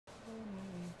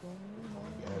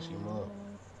gas him up.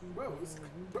 Bro, it's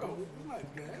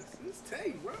like gas. It's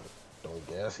Tay, bro. Don't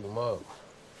gas him up.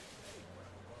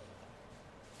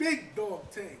 Big dog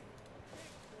Tay.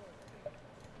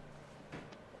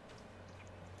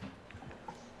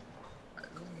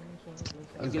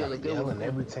 You gotta yell in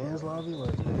every Tans lobby?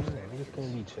 Like, man, niggas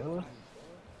can't be chilling.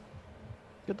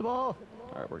 Get the ball.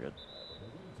 All right, we're good.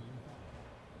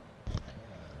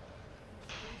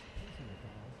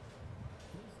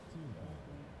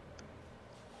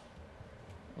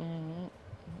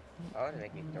 I wouldn't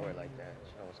make me throw it like that.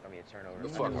 You know, it's gonna be a turnover. The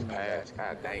fucking pass.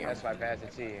 God damn. That's why I passed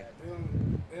it to you.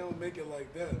 They don't make it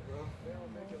like that, bro.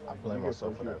 I blame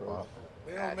myself for that, Bob.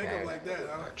 They don't make it like that,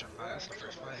 huh? That's the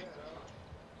first play.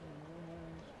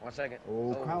 1 second.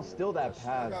 Oh, Crown, still that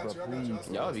pass, bro, please.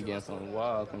 Y'all be getting some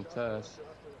wild contests.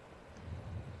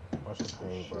 Watch the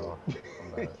screen, bro.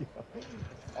 I'm bad.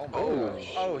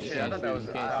 Oh shit! I thought that was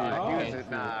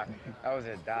nah. That was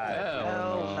a dive.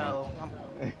 Hell no.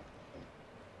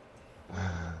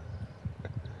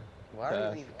 Why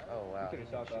are you even? Oh wow. Could have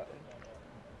shot that.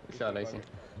 Good shot, AC.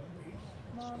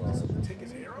 Take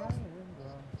his hair off?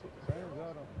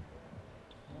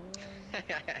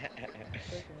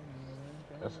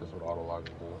 That's just what auto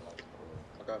logging do.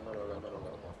 I got another.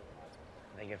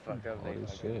 They get fucked up. Holy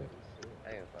shit.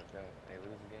 They get fucked up. They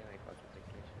lose the game. They fucking take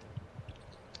this shit.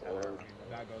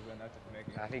 That goes in, that's just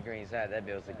making I think Green's that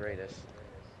bill's the greatest.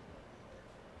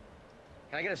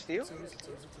 Can I get a steal?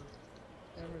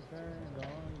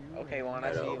 Okay, Juan,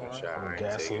 I see you, Juan. Don't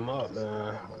gas him up,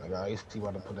 man. I got AC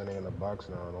about to put that nigga in the box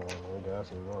now. Don't gas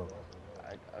him up.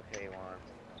 Okay, Juan.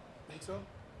 Think so?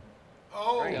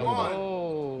 Oh, Juan.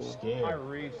 Oh. Scared. I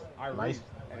reached. Nice.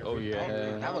 Oh,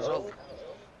 yeah. That was open.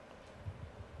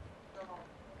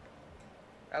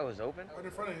 That was open? Right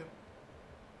in front of him.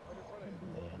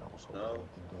 Man, I was hoping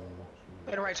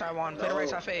Play the right side, Juan. Play the right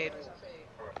side fade.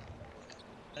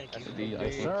 Thank you.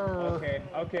 yes, sir.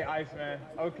 Okay, Iceman.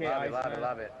 Okay, Iceman.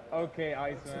 Lob it. Okay,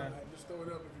 Iceman. Just throw it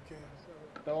up if you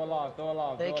can. Throw it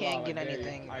lob. They can't get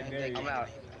anything. I dare you.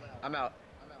 I'm out.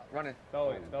 Running.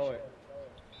 Throw it.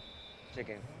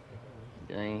 Chicken.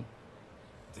 Green.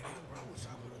 Damn, bro, I wish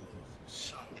I would have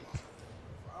shot him.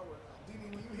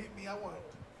 Dini, when you hit me, I want.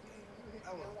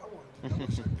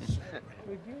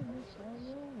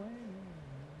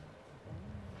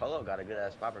 Polo got a good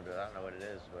ass popper build. I don't know what it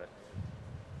is, but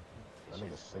That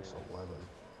nigga's 6'11".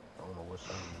 I don't know what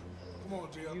side Come on,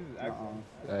 Gio.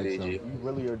 Excellent. You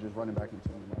really are just running back into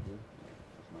him, my dude.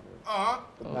 Uh-huh.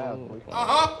 The pass, boy.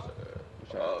 Uh-huh.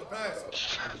 Oh, Pass.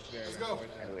 Let's go.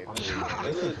 I mean,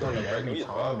 this is done every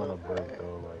time on a break,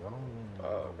 though. Like, I don't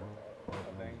even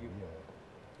Thank you.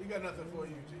 He got nothing for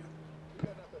you, Gio.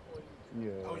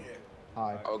 Yeah. Oh, yeah.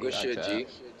 Hi. oh, good shit, G.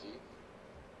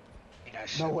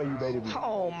 No way you baited me.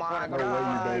 Oh my No way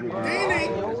you baited me.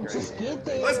 Dini! just get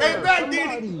there. Let's head back,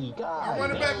 Somebody, Dini. God. I'm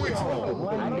running back with you.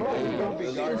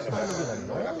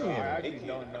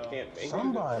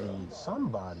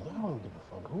 Somebody. I don't give a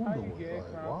fuck who do it.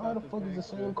 Like, why the fuck is the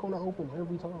same corner open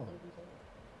every time?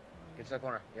 get to the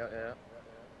corner. Yeah.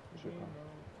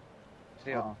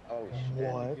 Steal. Oh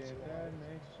shit. What?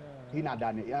 He not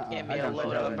done it. Yeah. Give me a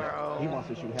load, bro. He wants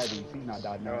to shoot heavy. He's not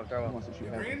done it. Throw. He wants to shoot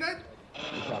heavy. Green that?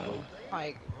 Good shot, bro.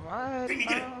 Like, what? Dini,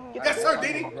 get bro? it. Yes, sir,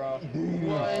 Dini.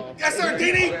 What? Yes, sir,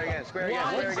 Dini. Square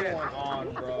again.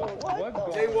 On, bro. What's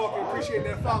going Jay Walker, appreciate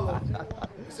that follow. You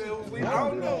said it was leaving. I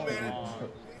don't know, man.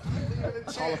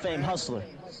 Hall of Fame hustler.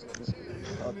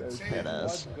 That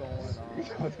ass. What's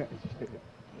going on?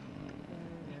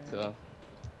 So.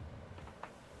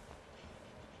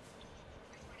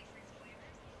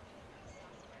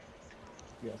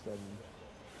 Yes,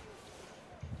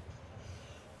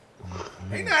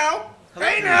 Hey now.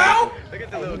 Hey now. Look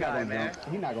at the little guy, man.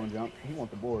 He's not gonna jump. He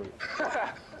wants the board.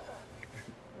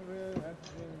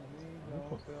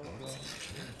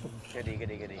 Goody.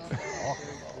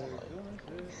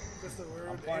 That's the word.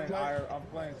 I'm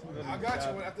playing. I got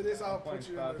you. After this, I'll put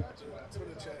you in the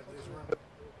Twitter chat. This room.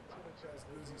 That's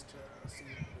Lizzie's chat. I see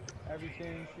you.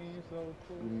 Everything seems so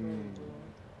cool.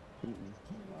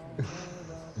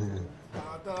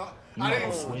 I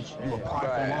didn't switch. You a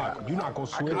prideful lot. You not gonna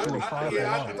switch. You a prideful I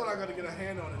lot. thought I got to get a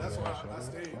hand on it. That's why I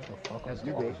stayed. That's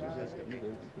you, bro. You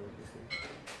good.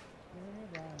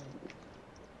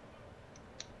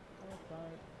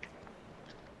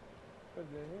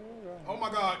 Oh my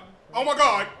God. Oh my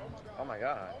God. Oh my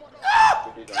god.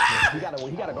 He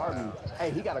gotta guard me. Hey,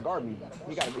 he gotta guard me.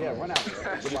 He gotta, run out.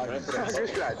 Good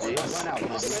shot, G. Run out.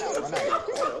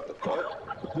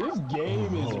 This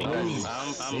game is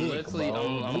really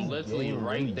I'm literally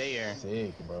right there.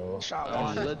 Sick, bro. Shot I'm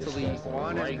one. literally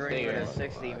One is right green there. with a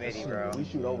 60 midi, bro. We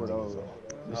shoot over those.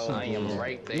 Oh, I am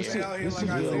right there. This shit, out here this like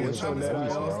shit Isaiah gave niggas a Thomas in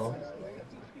voice, Boston. bro.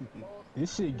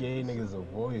 This shit gave niggas a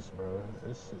voice, bro.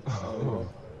 This shit sick.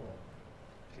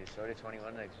 Shit, so did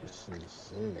 21 next This year. shit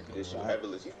sick, This bro. you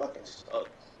headless, you fucking suck.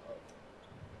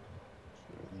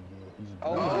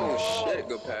 Oh, Shit,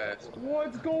 good pass.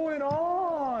 What's going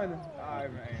on? I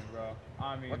mean, bro.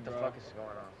 I mean, what the bro. fuck is going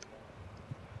on?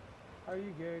 How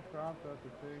you get cropped up the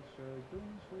picture?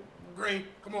 Doing shit. Green,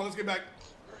 come on, let's get back.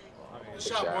 I mean, Good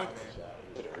shot, boy.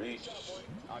 To the reach.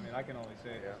 I mean, I can only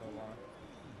say it for so long.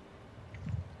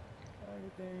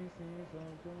 Everything seems so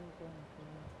good.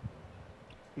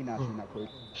 He not shooting that quick.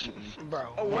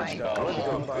 Bro. Oh, what the? Let's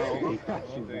go, bro. He not We'll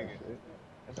shooting take that it. shit.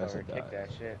 That's over, kick that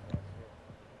shit.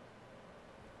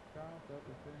 Cropped up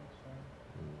the picture.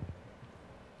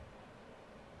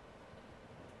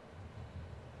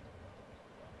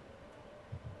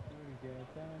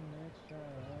 Get that mixture.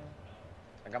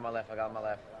 I got my left, I got my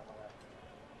left.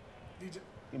 DJ.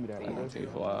 Give me that. I'm too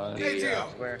wide. Hey, Gio.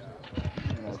 Square.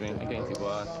 I can't too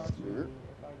wide.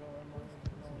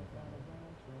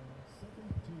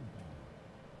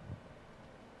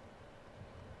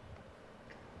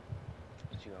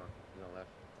 What you on? You on left?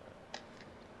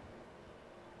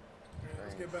 Okay,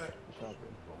 let's get back.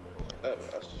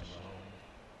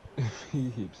 He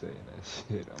keeps saying that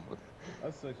shit.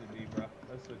 That's such a D, bro.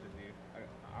 That's such a D.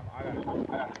 I gotta go.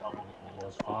 It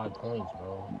was 5 points,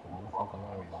 bro. Leave the fuck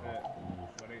alone, bro.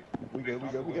 We good.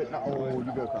 No, oh,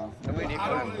 you good, Crown. I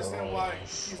don't understand why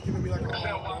he's giving me like a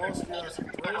ball steer. He throws it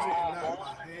and not my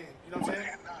hand. You know what I'm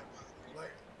saying?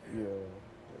 Like, Yeah.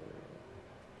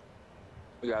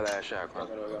 We got that shot, Crown.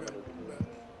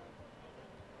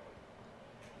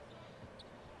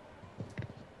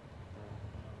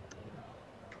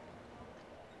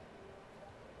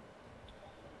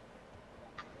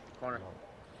 Corner.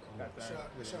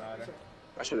 good shot.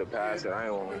 I should have passed it. I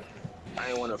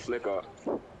ain't want to flick up.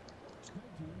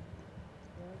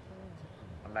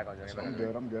 I'm back on Johnny. I'm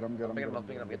good. Pick him up,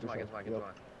 get to mine.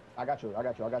 I got you.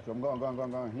 I'm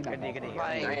going. He not Good D, good D.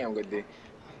 Damn, good D.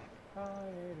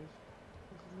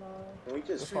 We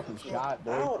just fucking shot,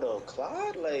 dude. Wow, though,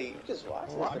 Clyde, like, you just watch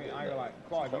I mean, I ain't gonna lie.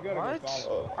 Claude, you gotta go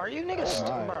follow. What? Are you niggas?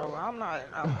 Bro, I'm not.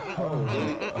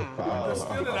 The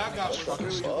steal that I got was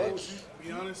really bullshit, to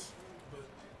be honest.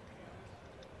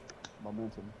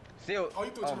 Momentum. Steal. Oh, you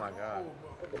threw Oh my god.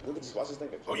 Look at this, watch this thing.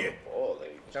 Oh, yeah. Ball,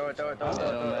 like, Throw it.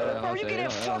 Bro, you getting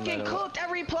fucking cooked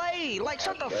every play. Like,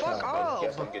 shut the fuck up.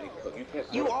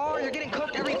 You are. You're getting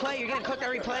cooked every play.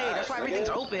 That's why everything's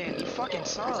open. You fucking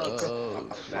suck.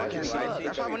 Fucking suck.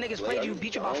 That's why when niggas played you,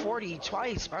 beat you by 40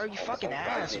 twice, bro. You fucking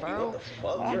ass, bro.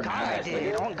 On God I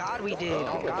did. On God we did.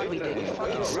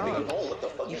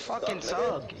 You fucking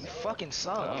suck.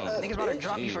 Niggas about to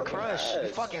drop you for crush. You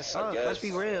fucking suck. Let's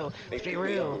be real.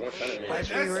 That's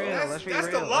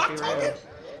the lock talking?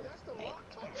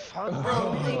 Fuck,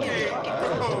 bro.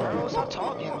 Bro, stop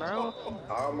talking, bro.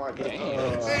 oh my god.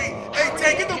 Hey,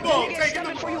 take the ball. Take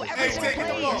the For you ball. every Hey, single take the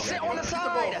play. ball. Sit on the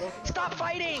side. Stop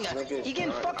fighting. You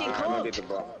getting fucking cooked.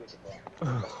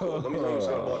 Let me know you saw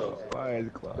the ball, though. Why is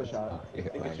Clyde? Good shot. I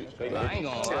ain't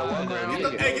gonna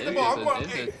lie. Hey, get the ball. I'm going.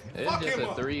 Hey, fuck him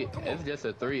up. It's just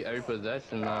a 3 every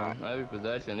possession now. Every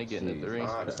possession they getting a 3.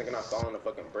 Nah, this nigga not falling the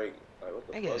fucking break. Like, what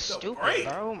the Nigga is fuck? stupid, break?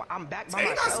 bro. I'm back by Tay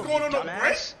not myself. scoring on no dumbass.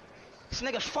 break. This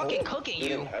nigga's fucking cooking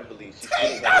you. Heavily.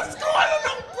 Hey, that's going on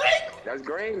no break. That's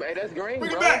green. Hey, that's green,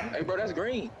 Bring it bro. back. Hey, bro, that's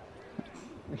green.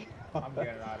 I'm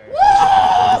getting out of here.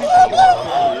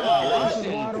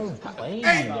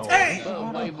 Hey.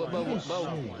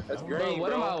 That's green,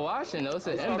 What am bro. I watching though? It's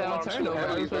an inbound turnover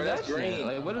every That's possession. green.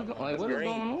 Like what is going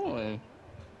on?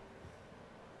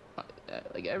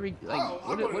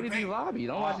 What did you lobby?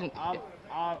 Don't watch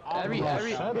every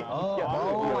Shut up,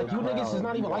 bro. Like, you niggas is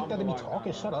not even like that to be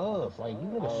talking. Shut up. Like, you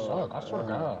niggas suck. I swear to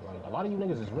God. Like, a lot of you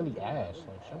niggas is really ass.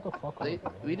 Like, shut the fuck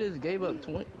up. we just gave up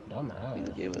 20. Dumb We ass.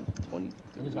 just gave up 20.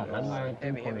 Niggas got 99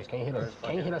 3-pointers.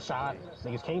 Can't hit a shot.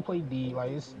 Niggas can't play D.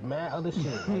 Like, it's mad other shit.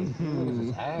 Like, you niggas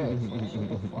is ass. Like, shut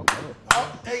the fuck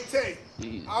up. Hey, Tay.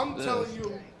 I'm telling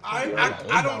you,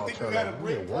 I don't think you had a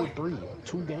break point. 1-3 in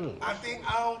 2 games. I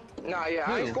don't. Nah, yeah,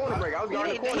 I ain't scoring a break. I was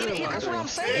guarding the corner. That's what I'm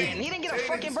saying. He didn't get a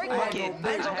fucking break bucket.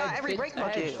 Benzo got every break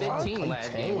bucket. 15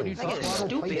 last game. What are you talking Nigga is about?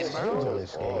 stupid, bro.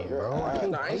 This game, bro. I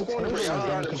can't Nah, I ain't scoring a break. I was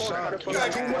guarding the corner. You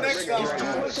gotta do the next guy. It's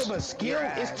too much of a skill.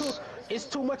 It's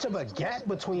too much of a gap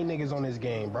between niggas on this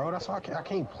game, bro. That's why I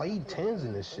can't play 10s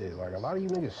in this shit. Like, a lot of you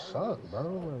niggas suck, bro.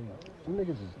 Like, you niggas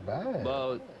is bad.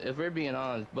 Well, if we're being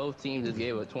honest, both teams just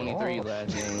gave up 23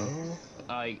 last game.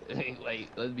 Like,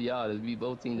 let's be honest.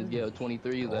 Both teams just gave up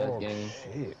 23 last game.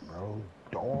 Shit, bro.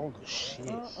 Dog shit.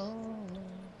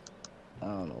 I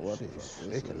don't know what the Shit, fuck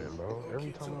this sickening, is. bro.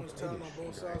 Every time I Too much play talent this on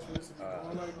both shit, sides for this to be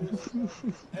going like this.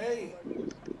 Hey,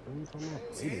 every time I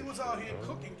play see, he this was shit, out here bro.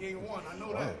 cooking game one. I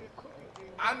know that.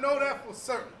 I know that for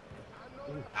certain.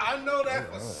 I know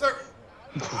that for certain.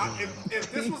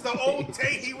 If this was the old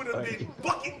Tay, he would have been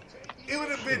bucking. It would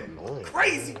have been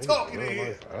crazy talking in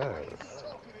here.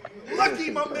 Lucky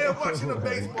my man watching a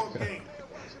baseball game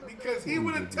because he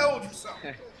would have told you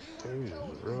something.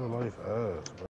 Real life ass, bro.